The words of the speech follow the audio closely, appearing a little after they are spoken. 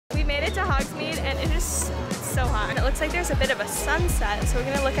made it to Hogsmeade and it is so hot. And it looks like there's a bit of a sunset, so we're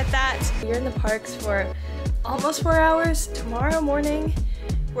gonna look at that. We're in the parks for almost 4 hours. Tomorrow morning,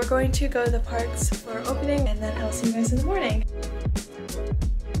 we're going to go to the parks for opening, and then I'll see you guys in the morning.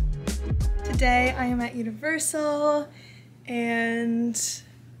 Today I am at Universal and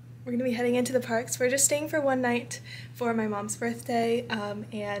we're gonna be heading into the parks. We're just staying for one night for my mom's birthday,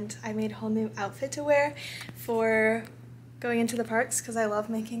 and I made a whole new outfit to wear for going into the parks because I love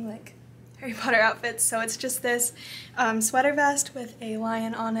making like Harry Potter outfits. So it's just this sweater vest with a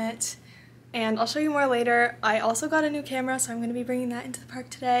lion on it, and I'll show you more later. I also got a new camera, so I'm going to be bringing that into the park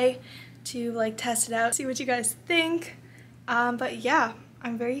today to like test it out, see what you guys think. But yeah,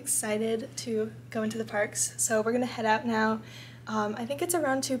 I'm very excited to go into the parks. So we're gonna head out now. I think it's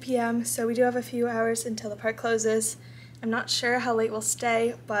around 2 p.m. so we do have a few hours until the park closes. I'm not sure how late we'll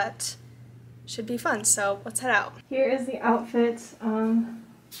stay, but should be fun, so let's head out. Here is the outfit. You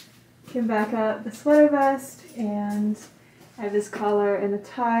can back up the sweater vest, and I have this collar and a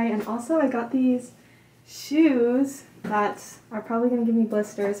tie, and also I got these shoes that are probably gonna give me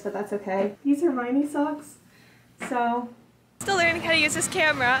blisters, but that's okay. These are Hermione socks, so still learning how to use this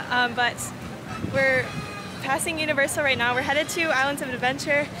camera, but we're passing Universal right now. We're headed to Islands of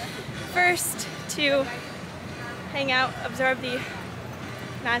Adventure first to hang out, absorb the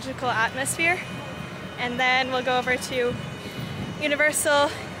magical atmosphere, and then we'll go over to Universal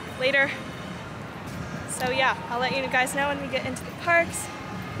later. So yeah, I'll let you guys know when we get into the parks.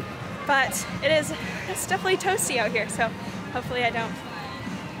 But it's definitely toasty out here, so hopefully I don't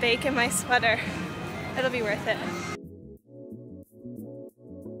bake in my sweater. It'll be worth it.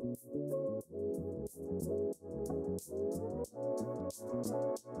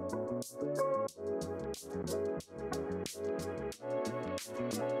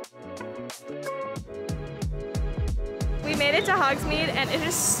 We made it to Hogsmeade and it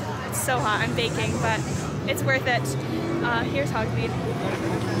is so hot. I'm baking, but it's worth it. Here's Hogsmeade.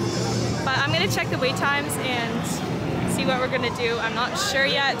 But I'm gonna check the wait times and see what we're gonna do. I'm not sure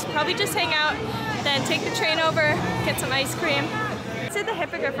yet. Probably just hang out, then take the train over, get some ice cream. I did the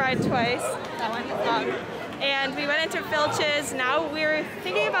Hippogriff ride twice, that one. And we went into Filch's. Now we're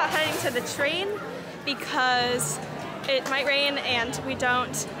thinking about heading to the train because it might rain and we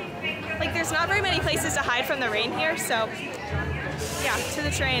don't, like there's not very many places to hide from the rain here, so yeah, to the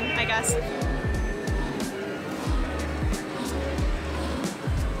train, I guess.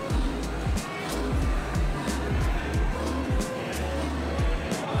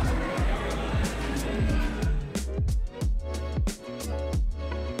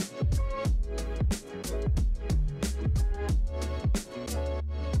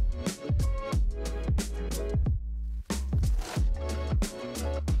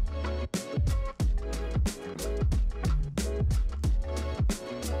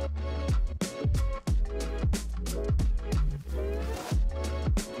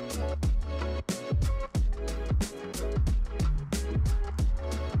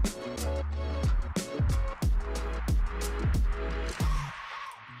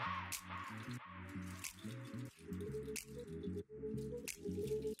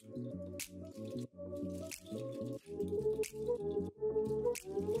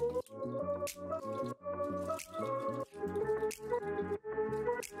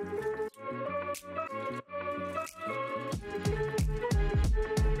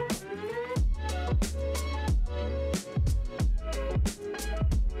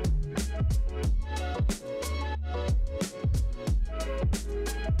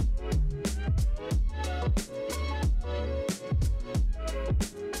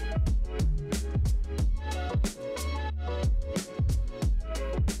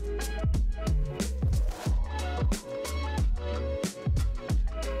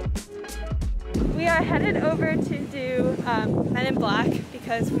 We are headed over to do Men in Black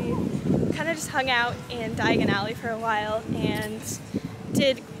because we kind of just hung out in Diagon Alley for a while and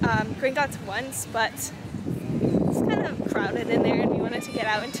did Gringotts once, but it's kind of crowded in there and we wanted to get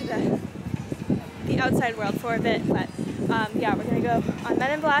out into the outside world for a bit. But yeah, we're gonna go on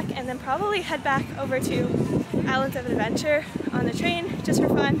Men in Black and then probably head back over to Islands of Adventure on the train just for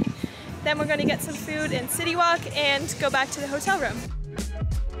fun. Then we're gonna get some food in City Walk and go back to the hotel room.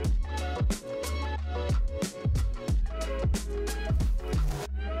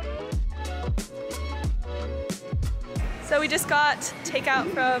 So we just got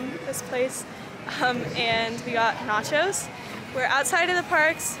takeout from this place and we got nachos. We're outside of the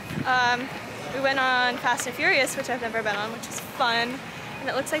parks. We went on Fast and Furious, which I've never been on, which is fun. And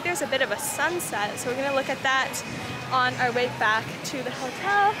it looks like there's a bit of a sunset, so we're gonna look at that on our way back to the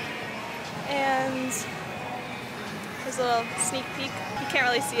hotel. And Here's a little sneak peek. You can't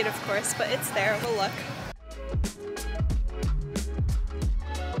really see it, of course, but it's there. We'll look.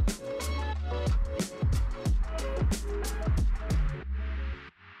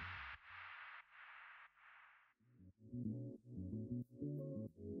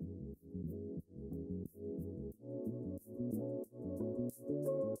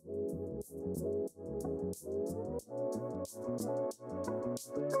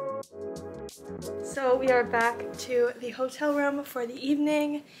 So we are back to the hotel room for the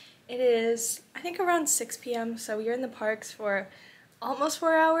evening. It is, I think, around 6 p.m. So we were in the parks for almost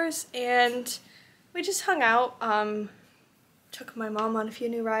 4 hours and we just hung out. Took my mom on a few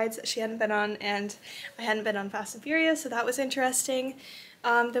new rides that she hadn't been on, and I hadn't been on Fast and Furious, so that was interesting.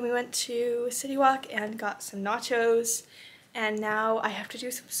 Then we went to City Walk and got some nachos. And now I have to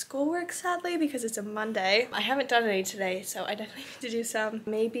do some schoolwork, sadly, because it's a Monday. I haven't done any today, so I definitely need to do some.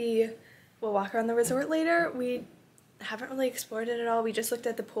 Maybe we'll walk around the resort later. We haven't really explored it at all. We just looked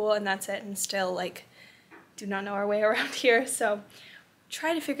at the pool and that's it, and still, like, do not know our way around here. So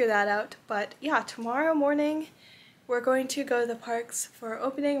try to figure that out. But yeah, tomorrow morning we're going to go to the parks for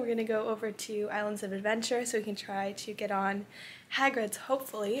opening. We're going to go over to Islands of Adventure so we can try to get on Hagrid's,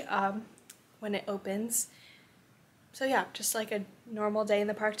 hopefully, when it opens. So yeah, just like a normal day in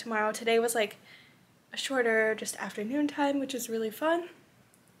the park tomorrow. Today was like a shorter, just afternoon time, which is really fun.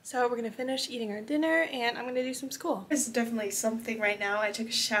 So we're gonna finish eating our dinner and I'm gonna do some school. This is definitely something right now. I took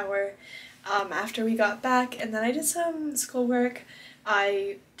a shower after we got back, and then I did some schoolwork.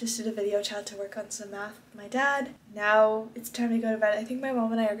 I just did a video chat to work on some math with my dad. Now it's time to go to bed. I think my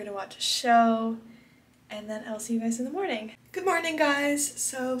mom and I are gonna watch a show, and then I'll see you guys in the morning. Good morning, guys!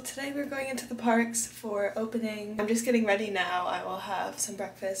 So today we're going into the parks for opening. I'm just getting ready now. I will have some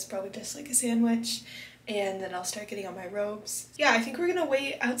breakfast, probably just like a sandwich, and then I'll start getting on my robes. Yeah, I think we're gonna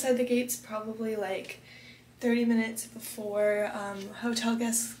wait outside the gates probably like 30 minutes before hotel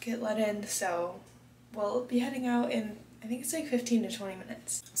guests get let in, so we'll be heading out in, I think it's like 15 to 20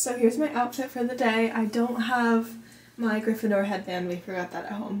 minutes. So here's my outfit for the day. I don't have my Gryffindor headband, we forgot that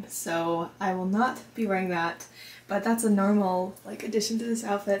at home, so I will not be wearing that, but that's a normal like addition to this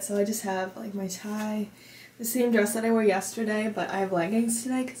outfit. So I just have like my tie, the same dress that I wore yesterday, but I have leggings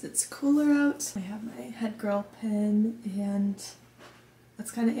today because it's cooler out. I have my head girl pin and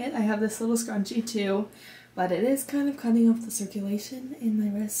that's kind of it. I have this little scrunchie too, but it is kind of cutting off the circulation in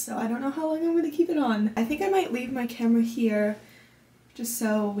my wrist, so I don't know how long I'm going to keep it on. I think I might leave my camera here just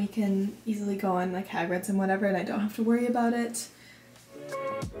so we can easily go on like Hagrid's and whatever, and I don't have to worry about it.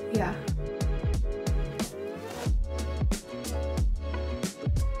 Yeah.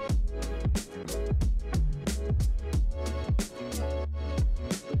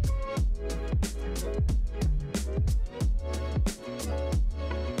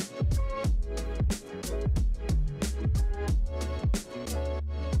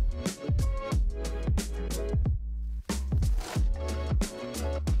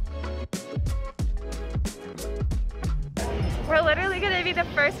 We're literally going to be the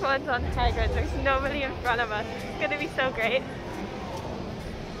first ones on Hagrid's. There's nobody in front of us. It's going to be so great.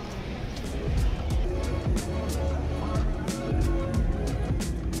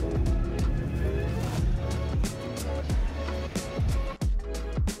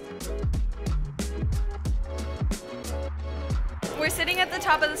 We're sitting at the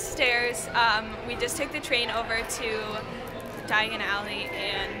top of the stairs. We just took the train over to Diagon Alley,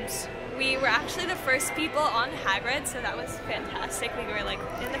 and we were actually the first people on Hagrid, so that was fantastic. We were like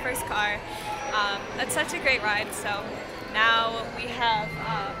in the first car. That's such a great ride. So now we have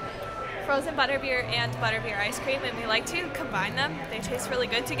frozen butterbeer and butterbeer ice cream, and we like to combine them. They taste really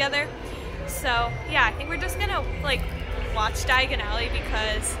good together. So yeah, I think we're just gonna like watch Diagon Alley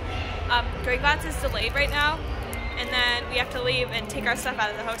because Gringotts is delayed right now, and then we have to leave and take our stuff out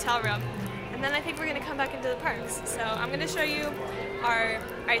of the hotel room. And then I think we're going to come back into the parks. So I'm going to show you our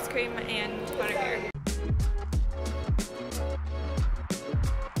ice cream and butterbeer.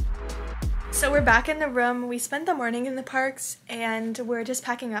 So we're back in the room. We spent the morning in the parks and we're just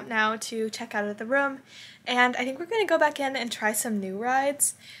packing up now to check out of the room. And I think we're going to go back in and try some new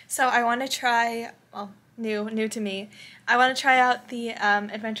rides. So I want to try, well, new to me. I want to try out the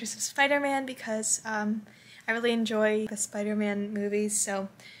Adventures of Spider-Man because I really enjoy the Spider-Man movies. So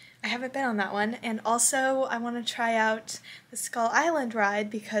I haven't been on that one, and also I want to try out the Skull Island ride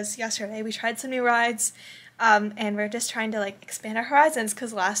because yesterday we tried some new rides, and we're just trying to like expand our horizons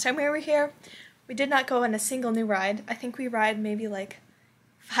because last time we were here we did not go on a single new ride. I think we ride maybe like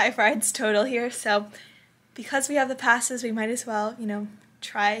 5 rides total here, so because we have the passes we might as well, you know,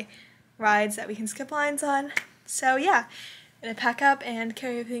 try rides that we can skip lines on. So yeah, gonna pack up and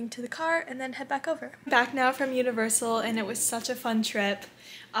carry everything to the car and then head back over. Back now from Universal, and it was such a fun trip.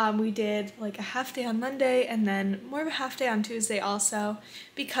 We did like a half day on Monday and then more of a half day on Tuesday also,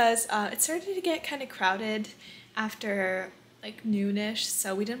 because it started to get kind of crowded after like noonish,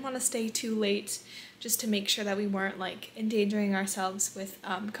 so we didn't want to stay too late just to make sure that we weren't like endangering ourselves with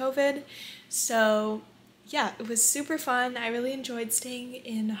COVID. So yeah, it was super fun. I really enjoyed staying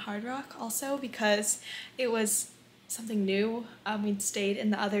in Hard Rock also because it was something new. We'd stayed in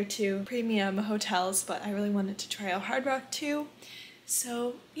the other two premium hotels, but I really wanted to try out Hard Rock too.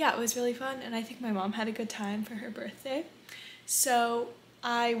 So yeah, it was really fun, and I think my mom had a good time for her birthday. So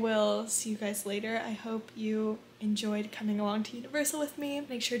I will see you guys later. I hope you enjoyed coming along to Universal with me.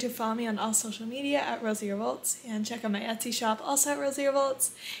 Make sure to follow me on all social media at Rosie Revolts, and check out my Etsy shop also at Rosie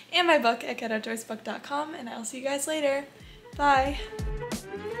Revolts, and my book at getoutdoorsbook.com, and I'll see you guys later. Bye!